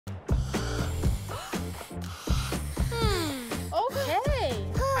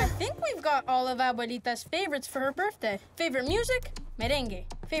I've got all of Abuelita's favorites for her birthday. Favorite music? Merengue.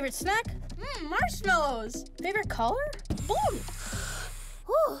 Favorite snack? Marshmallows. Favorite color? Blue.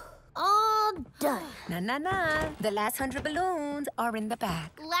 Whew. All done. Na. The last 100 balloons are in the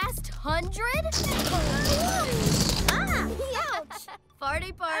back. Last 100? Ouch!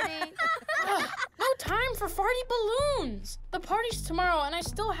 Party. No time for farty balloons. The party's tomorrow, and I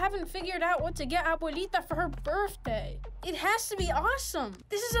still haven't figured out what to get Abuelita for her birthday. It has to be awesome.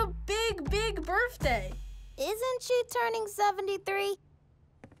 This is a big birthday. Isn't she turning 73?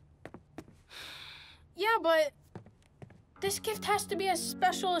 Yeah, but this gift has to be as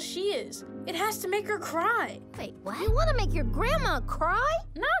special as she is. It has to make her cry. Wait, what? You want to make your grandma cry?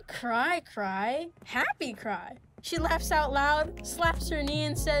 Not cry. Happy cry. She laughs out loud, slaps her knee,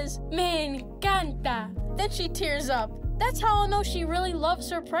 and says, "Me encanta." Then she tears up. That's how I'll know she really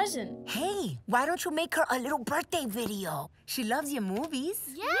loves her present. Hey, why don't you make her a little birthday video? She loves your movies.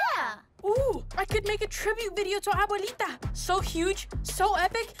 Yeah. Ooh, I could make a tribute video to Abuelita. So huge, so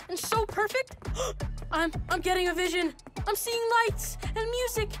epic, and so perfect. I'm getting a vision. I'm seeing lights and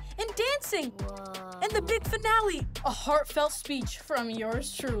music and dancing. Whoa. And the big finale, a heartfelt speech from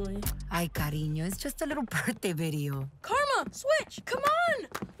yours truly. Ay, cariño, it's just a little birthday video. Karma, switch, come on.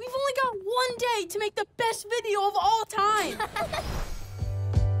 We've only got one day to make the best video of all time.